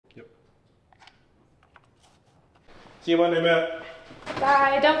See you Monday, Matt.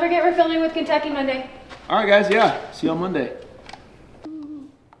 Bye. Don't forget we're filming with Kentucky Monday. All right, guys. Yeah. See you on Monday.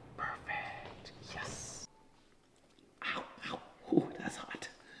 Perfect. Yes. Ow, ow. Ooh, that's hot.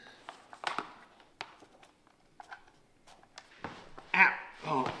 Ow.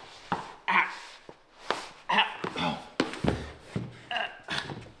 Oh. Ow. Ow. Oh.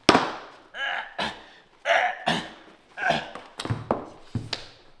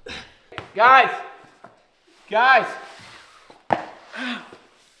 Guys.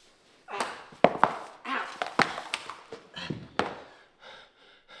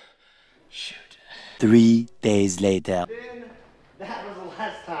 Shoot. 3 days later. That was the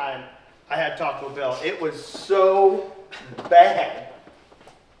last time I had Taco Bell. It was so bad.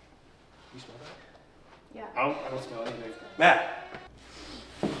 You smell that? Yeah. I don't smell anything. Matt.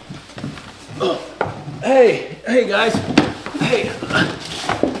 Hey, guys. Hey.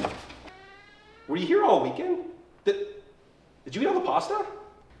 Were you here all weekend? Did you eat all the pasta?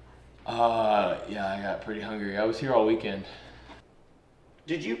 Yeah, I got pretty hungry. I was here all weekend.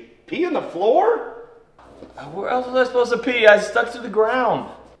 Did you pee on the floor? Where else was I supposed to pee? I stuck to the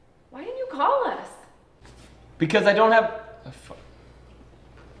ground. Why didn't you call us? Because I don't have...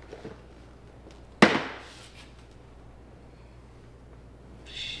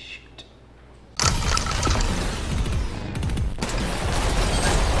 Shoot.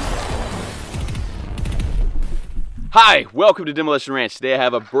 Hi, welcome to Demolition Ranch. Today I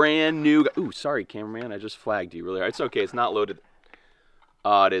have a brand new... Ooh, sorry, cameraman. I just flagged you really hard. It's okay. It's not loaded.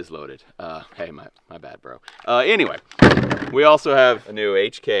 It is loaded. Hey, my bad, bro. Anyway, we also have a new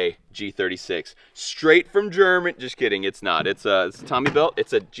HK G36, straight from Germany. Just kidding, it's not. It's a Tommy belt.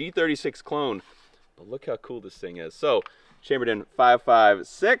 It's a G36 clone, but look how cool this thing is. So, chambered in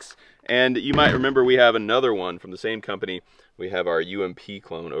 5.56, and you might remember we have another one from the same company. We have our UMP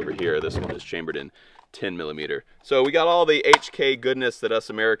clone over here. This one is chambered in 10mm. So we got all the HK goodness that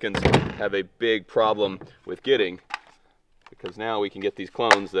us Americans have a big problem with getting, because now we can get these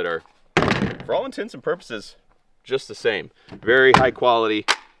clones that are, for all intents and purposes, just the same. Very high quality,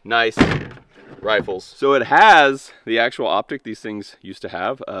 nice rifles. So it has the actual optic these things used to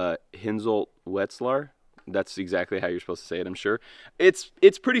have, Hinselt Wetzlar. That's exactly how you're supposed to say it, I'm sure. It's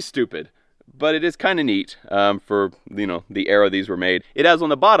pretty stupid, but it is kind of neat for, you know, the era these were made. It has on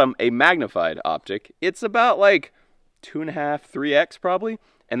the bottom a magnified optic. It's about like 2.5, 3x probably.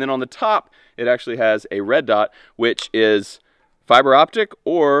 And then on the top, it actually has a red dot, which is fiber optic,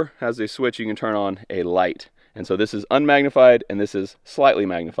 or has a switch you can turn on a light. And so this is unmagnified, and this is slightly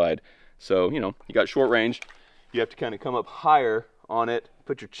magnified. So, you know, you got short range. You have to kind of come up higher on it,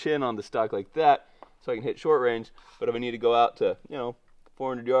 put your chin on the stock like that, so I can hit short range. But if I need to go out to, you know,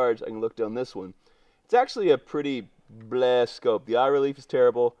 400 yards, I can look down this one. It's actually a pretty bleh scope. The eye relief is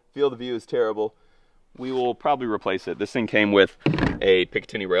terrible. Field of view is terrible. We will probably replace it. This thing came with a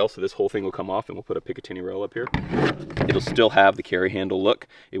Picatinny rail, so this whole thing will come off, and we'll put a Picatinny rail up here. It'll still have the carry handle look.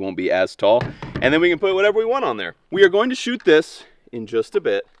 It won't be as tall. And then we can put whatever we want on there. We are going to shoot this in just a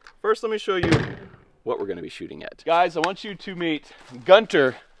bit. First, let me show you what we're going to be shooting at. Guys, I want you to meet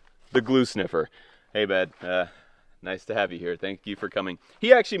Gunter, the glue sniffer. Hey, bud. Nice to have you here. Thank you for coming.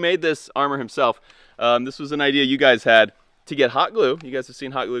 He actually made this armor himself. This was an idea you guys had to get hot glue. You guys have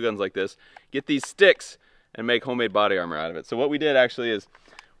seen hot glue guns like this. Get these sticks and make homemade body armor out of it. So what we did actually is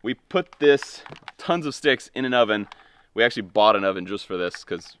we put this, tons of sticks in an oven. We actually bought an oven just for this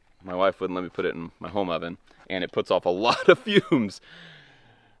because my wife wouldn't let me put it in my home oven, and it puts off a lot of fumes.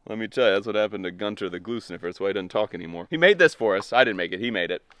 Let me tell you, that's what happened to Gunter the glue sniffer. That's why he doesn't talk anymore. He made this for us. I didn't make it, he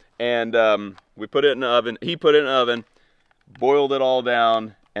made it. And we put it in the oven. He put it in the oven, boiled it all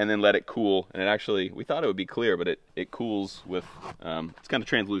down, and then let it cool. And it actually, we thought it would be clear, but it cools with, it's kind of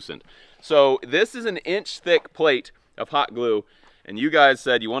translucent. So this is an inch thick plate of hot glue. And you guys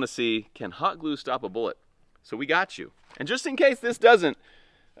said you want to see, can hot glue stop a bullet? So we got you. And just in case this doesn't,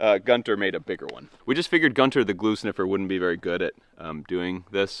 Gunter made a bigger one. We just figured Gunter the glue sniffer wouldn't be very good at doing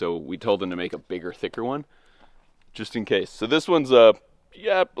this, so we told him to make a bigger, thicker one, just in case. So this one's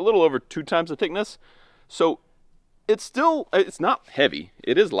yeah, a little over 2 times the thickness. So it's not heavy.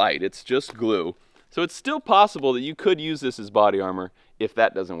 It is light. It's just glue. So it's still possible that you could use this as body armor if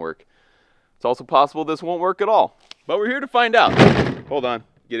that doesn't work. It's also possible this won't work at all. But we're here to find out. Hold on,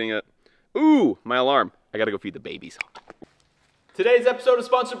 getting it. Ooh, my alarm. I gotta go feed the babies. Today's episode is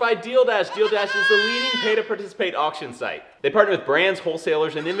sponsored by Deal Dash. Deal Dash is the leading pay-to-participate auction site. They partner with brands,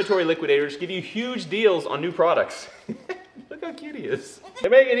 wholesalers, and inventory liquidators to give you huge deals on new products. Look how cute he is. They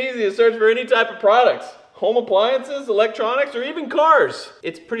make it easy to search for any type of products. home appliances, electronics, or even cars.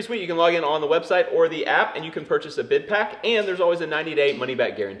 It's pretty sweet. You can log in on the website or the app and you can purchase a bid pack, and there's always a 90-day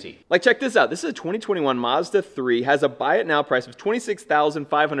money-back guarantee. Like, check this out. This is a 2021 Mazda 3, has a buy it now price of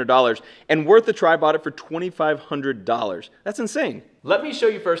 $26,500 and Worth a Try bought it for $2,500. That's insane. Let me show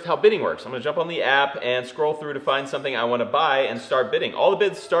you first how bidding works. I'm gonna jump on the app and scroll through to find something I wanna buy and start bidding. All the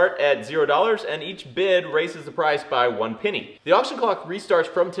bids start at $0 and each bid raises the price by 1 penny. The auction clock restarts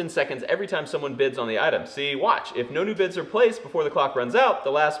from 10 seconds every time someone bids on the item. See, watch. If no new bids are placed before the clock runs out,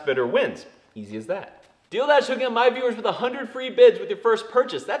 the last bidder wins. Easy as that. DealDash hooking up my viewers with 100 free bids with your first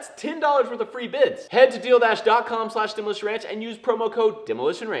purchase. That's $10 worth of free bids. Head to DealDash.com/DemolitionRanch and use promo code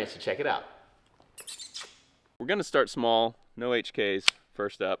DemolitionRanch to check it out. We're gonna start small, no HKs.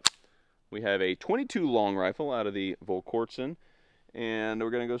 First up, we have a 22 long rifle out of the Volkortsen, and we're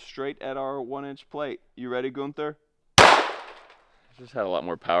gonna go straight at our 1-inch plate. You ready, Gunther? It just had a lot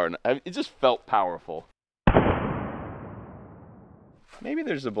more power. It just felt powerful. Maybe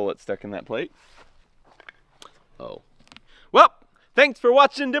there's a bullet stuck in that plate. Oh. Well, thanks for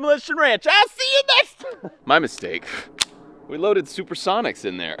watching Demolition Ranch. I'll see you next. My mistake. We loaded supersonics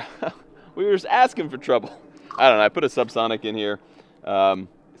in there. We were just asking for trouble. I don't know, I put a subsonic in here. So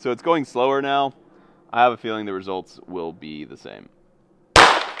it's going slower now. I have a feeling the results will be the same.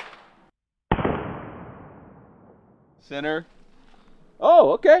 Center.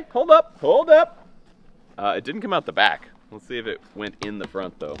 Oh, okay, hold up, hold up. It didn't come out the back. Let's see if it went in the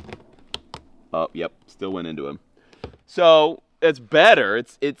front though. Oh, yep, still went into him. So it's better,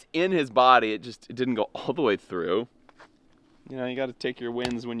 it's in his body, it didn't go all the way through. You know, you gotta take your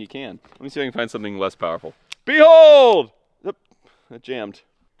wins when you can. Let me see if I can find something less powerful. Behold! That jammed.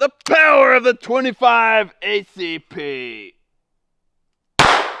 The power of the 25 ACP.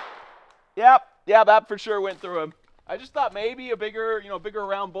 Yep, yeah, that for sure went through him. I just thought maybe a bigger, bigger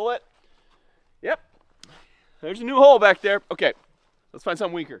round bullet. Yep. There's a new hole back there. Okay, let's find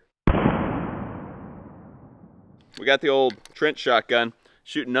something weaker. We got the old Trent shotgun,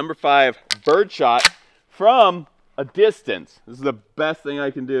 shooting number 5 birdshot from a distance. This is the best thing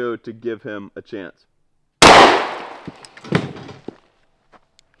I can do to give him a chance.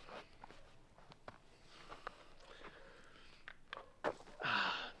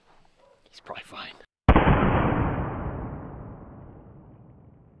 He's probably fine.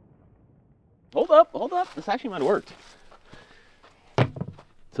 Hold up. This actually might have worked.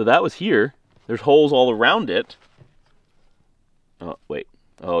 So that was here. There's holes all around it. Oh, wait.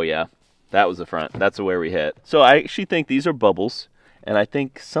 Oh, yeah. That was the front. That's where we hit. So I actually think these are bubbles. And I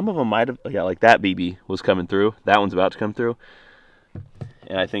think some of them might have, yeah, like that BB was coming through. That one's about to come through.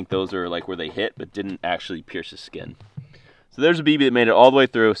 And I think those are like where they hit, but didn't actually pierce his skin. So there's a BB that made it all the way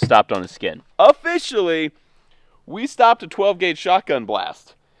through, stopped on his skin. Officially, we stopped a 12 gauge shotgun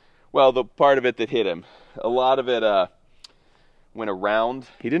blast. Well, the part of it that hit him. A lot of it went around.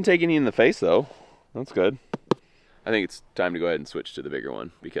 He didn't take any in the face, though. That's good. I think it's time to go ahead and switch to the bigger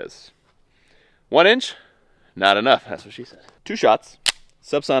one, because 1 inch, not enough. That's what she said. 2 shots,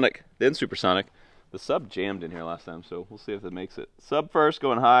 subsonic, then supersonic. The sub jammed in here last time, so we'll see if it makes it. Sub first,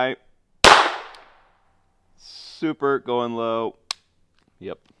 going high. Super, going low.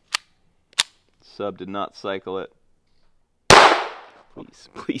 Yep. Sub did not cycle it.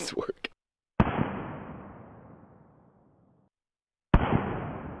 Please work.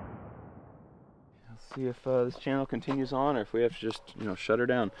 Let's see if this channel continues on, or if we have to just, shut her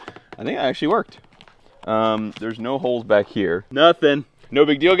down. I think it actually worked. There's no holes back here. Nothing. No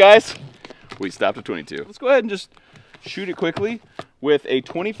big deal, guys. We stopped at 22. Let's go ahead and just shoot it quickly with a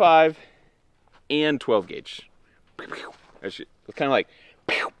 25 and 12 gauge. It's kind of like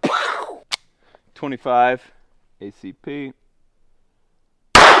 25 ACP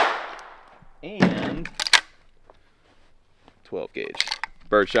and 12 gauge.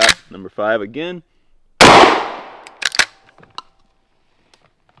 Birdshot number 5 again.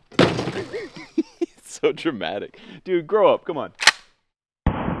 It's so dramatic. Dude, grow up. Come on.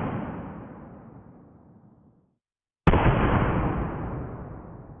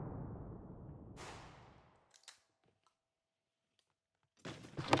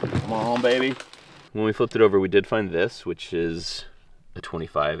 Come on, baby. When we flipped it over, we did find this, which is a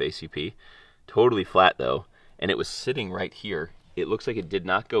 25 ACP. Totally flat, though. And it was sitting right here. It looks like it did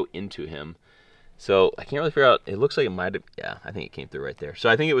not go into him. So I can't really figure out. It looks like it might have. Yeah, I think it came through right there. So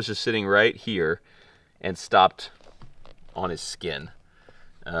I think it was just sitting right here and stopped on his skin.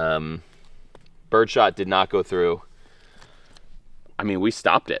 Birdshot did not go through. I mean, we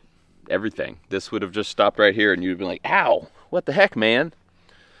stopped it. Everything. This would have just stopped right here, and you'd have been like, ow, what the heck, man?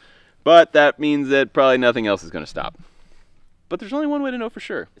 But that means that probably nothing else is going to stop. but there's only one way to know for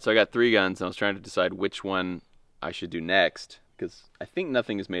sure. So I got 3 guns, and I was trying to decide which one I should do next, because I think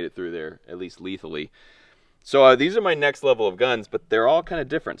nothing has made it through there, at least lethally. So these are my next level of guns, but they're all kind of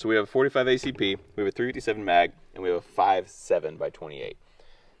different. So we have a 45 ACP, we have a 357 mag, and we have a 5.7 by 28.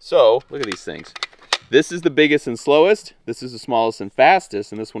 So look at these things. This is the biggest and slowest, this is the smallest and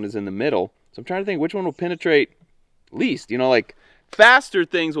fastest, and this one is in the middle. So I'm trying to think which one will penetrate least. You know, like faster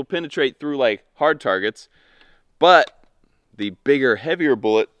things will penetrate through like hard targets, but the bigger, heavier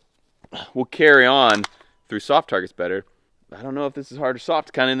bullet will carry on through soft targets better. I don't know if this is hard or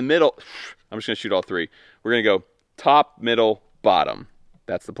soft, kind of in the middle. I'm just gonna shoot all 3. We're gonna go top, middle, bottom.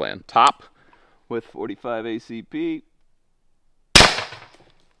 That's the plan. Top with 45 ACP.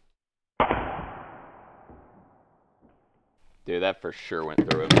 Dude, that for sure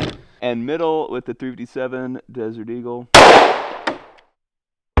went through him. And middle with the 357 Desert Eagle.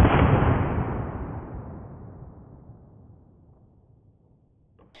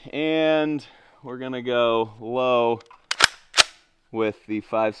 And we're gonna go low with the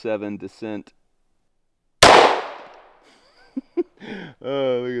 5.7 Descent.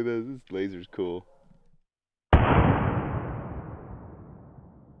 Oh, look at this. This laser's cool.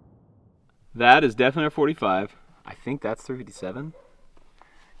 That is definitely our 45. I think that's 357.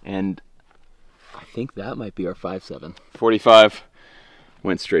 And I think that might be our 5.7. 45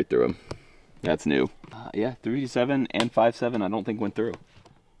 went straight through him. That's new. Yeah, 357 and 5.7 I don't think went through.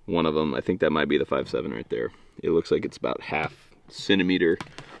 One of them, I think that might be the 5.7 right there. It looks like it's about ½ centimeter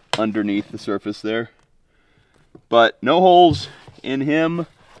underneath the surface there. But no holes in him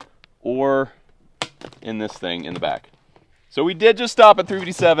or in this thing in the back. So we did just stop at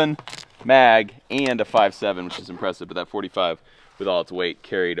 357 mag and a 5.7, which is impressive, but that 45 with all its weight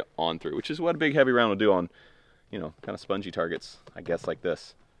carried on through, which is what a big heavy round will do on, you know, kind of spongy targets, I guess, like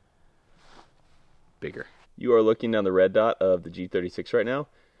this. Bigger. You are looking down the red dot of the G36 right now.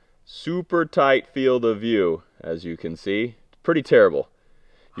 Super tight field of view, as you can see. Pretty terrible.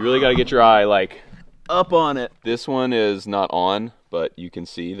 You really got to get your eye like up on it. This one is not on, but you can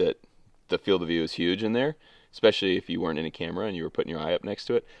see that the field of view is huge in there, especially if you weren't in a camera and you were putting your eye up next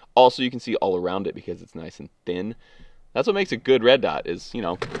to it. Also, you can see all around it because it's nice and thin. That's what makes a good red dot is, you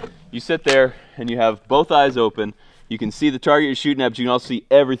know, you sit there and you have both eyes open. You can see the target you're shooting at, but you can also see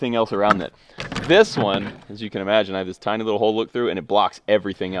everything else around it. This one, as you can imagine, I have this tiny little hole to look through and it blocks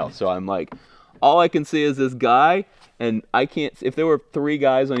everything else. So I'm like, all I can see is this guy, and I can't, if there were 3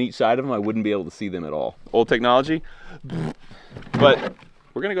 guys on each side of him, I wouldn't be able to see them at all. Old technology, but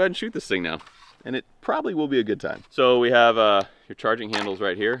we're gonna go ahead and shoot this thing now. And it probably will be a good time. So we have your charging handles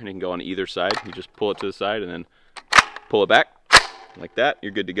right here, and it can go on either side. You just pull it to the side and then pull it back like that.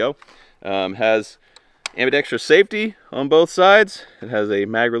 You're good to go. Has ambidextrous safety on both sides. It has a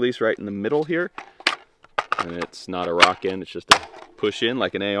mag release right in the middle here, and it's not a rock in, it's just a push in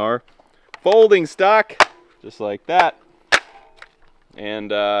like an AR. Folding stock, just like that.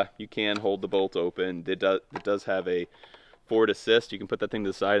 And you can hold the bolt open. It does have a forward assist. You can put that thing to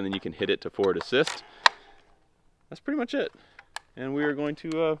the side and then you can hit it to forward assist. That's pretty much it. And we are going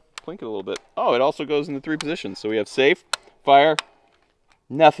to plink it a little bit. Oh, it also goes into 3 positions. So we have safe, fire,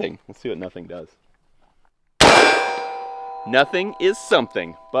 nothing. Let's see what nothing does. Nothing is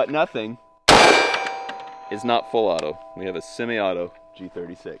something, but nothing is not full auto. We have a semi-auto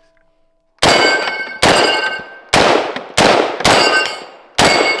G36.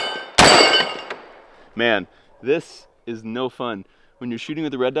 Man, this is no fun. When you're shooting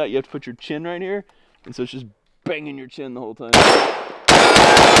with the red dot, you have to put your chin right here, and so it's just banging your chin the whole time.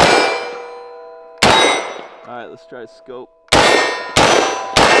 All right, let's try a scope.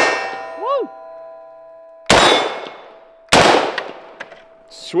 Woo!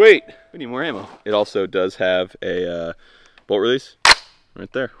 Sweet. We need more ammo. It also does have a bolt release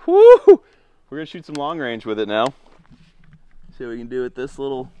right there. Woo! We're gonna shoot some long range with it now. See what we can do with this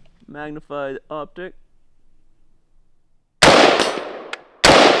little magnified optic.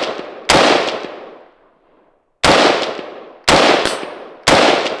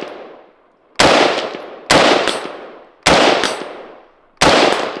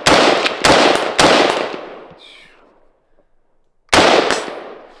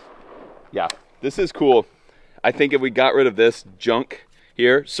 Yeah, this is cool. I think if we got rid of this junk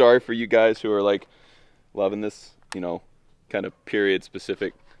here, sorry for you guys who are like loving this, you know, kind of period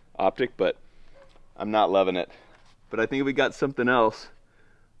specific optic, but I'm not loving it. But I think if we got something else,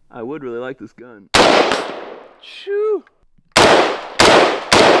 I would really like this gun. Shoo!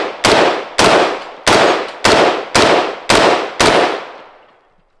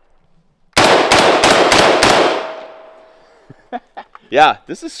 Yeah,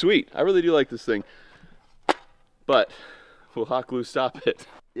 this is sweet. I really do like this thing. But Will hot glue stop it?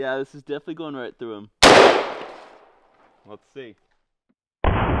 Yeah, this is definitely going right through him. Let's see.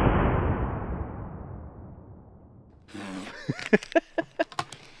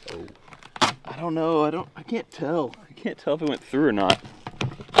 Oh. I don't know. I can't tell. I can't tell if it went through or not.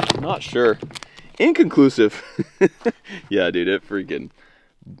 I'm not sure. Inconclusive. Yeah, dude, it freaking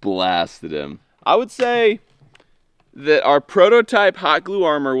blasted him. I would say that our prototype hot glue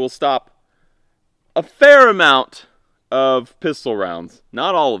armor will stop a fair amount of pistol rounds.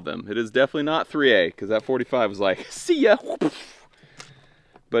 Not all of them. It is definitely not 3A, because that 45 was like, see ya.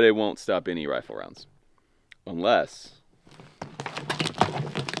 But it won't stop any rifle rounds. Unless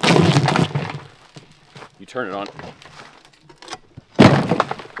you turn it on.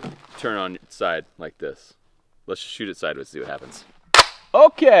 Turn on its side like this. Let's just shoot it sideways, see what happens.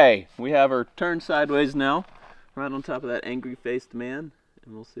 Okay, we have her turned sideways now, right on top of that angry-faced man,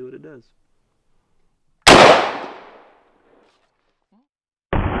 and we'll see what it does.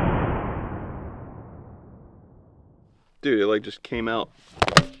 Dude, it like just came out.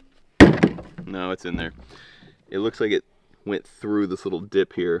 No, it's in there. It looks like it went through this little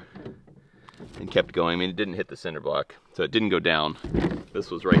dip here and kept going. I mean, it didn't hit the center block, so it didn't go down.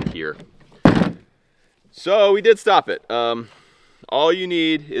 This was right here. So we did stop it. All you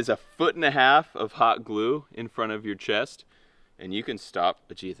need is 1.5 feet of hot glue in front of your chest, and you can stop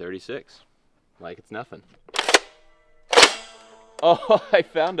a G36 like it's nothing. Oh, I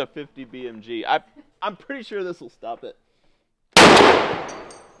found a 50 BMG. I'm pretty sure this will stop it.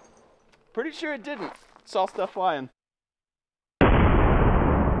 Pretty sure it didn't. Saw stuff flying.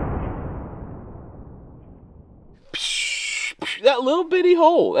 That little bitty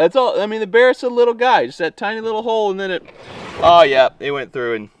hole. That's all. I mean, the bear's a little guy. Just that tiny little hole, and then it. Oh yeah, it went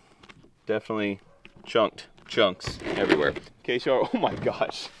through and definitely chunked chunks everywhere. In case you're. Oh my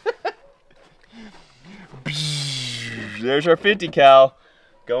gosh. There's our 50 cal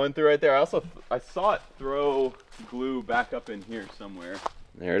going through right there. I saw it throw glue back up in here somewhere.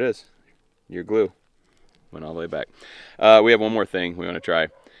 There it is. Your glue went all the way back. We have one more thing we want to try.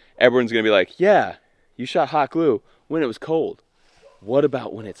 Everyone's gonna be like, yeah, you shot hot glue when it was cold. What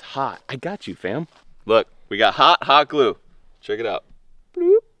about when it's hot? I got you, fam. Look, we got hot glue. Check it out.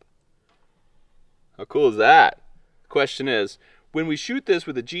 Bloop. How cool is that? Question is, when we shoot this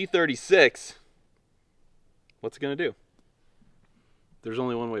with a G36, what's it gonna do? There's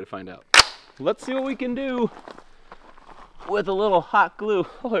only one way to find out. Let's see what we can do with a little hot glue.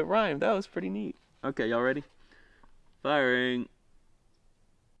 Oh, it rhymed. That was pretty neat. Okay, y'all ready? Firing.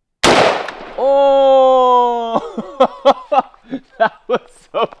 Oh! That was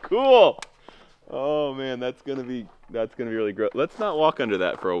so cool. Oh man, that's gonna be really gross. Let's not walk under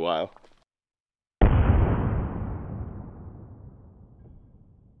that for a while.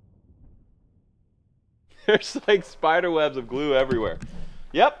 There's like spider webs of glue everywhere.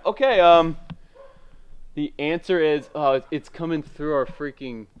 Yep, okay, the answer is, it's coming through our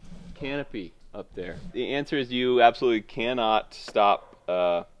freaking canopy up there. The answer is you absolutely cannot stop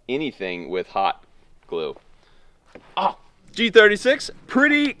anything with hot glue. Oh, G36,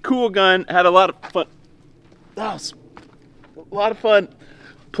 pretty cool gun. Had a lot of fun. That was a lot of fun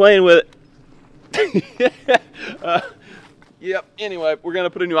playing with it. Yep, anyway, we're gonna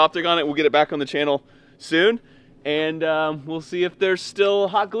put a new optic on it. We'll get it back on the channel soon, and we'll see if there's still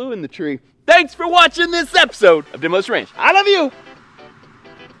hot glue in the tree. Thanks for watching this episode of Demolition Ranch. I love you.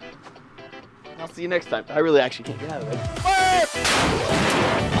 I'll see you next time. I really actually can't get out of it.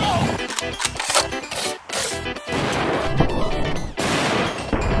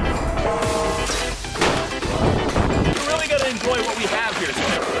 You really gotta enjoy what we have here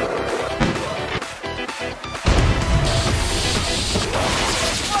today.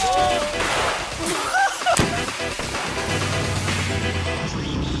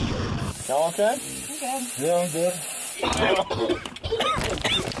 Y'all okay? Okay. Yeah, I'm good.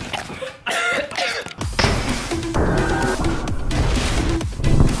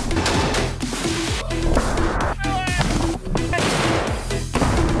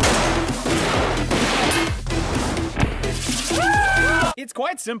 It's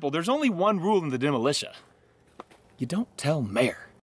quite simple. There's only one rule in the Demolition. You don't tell Mayor.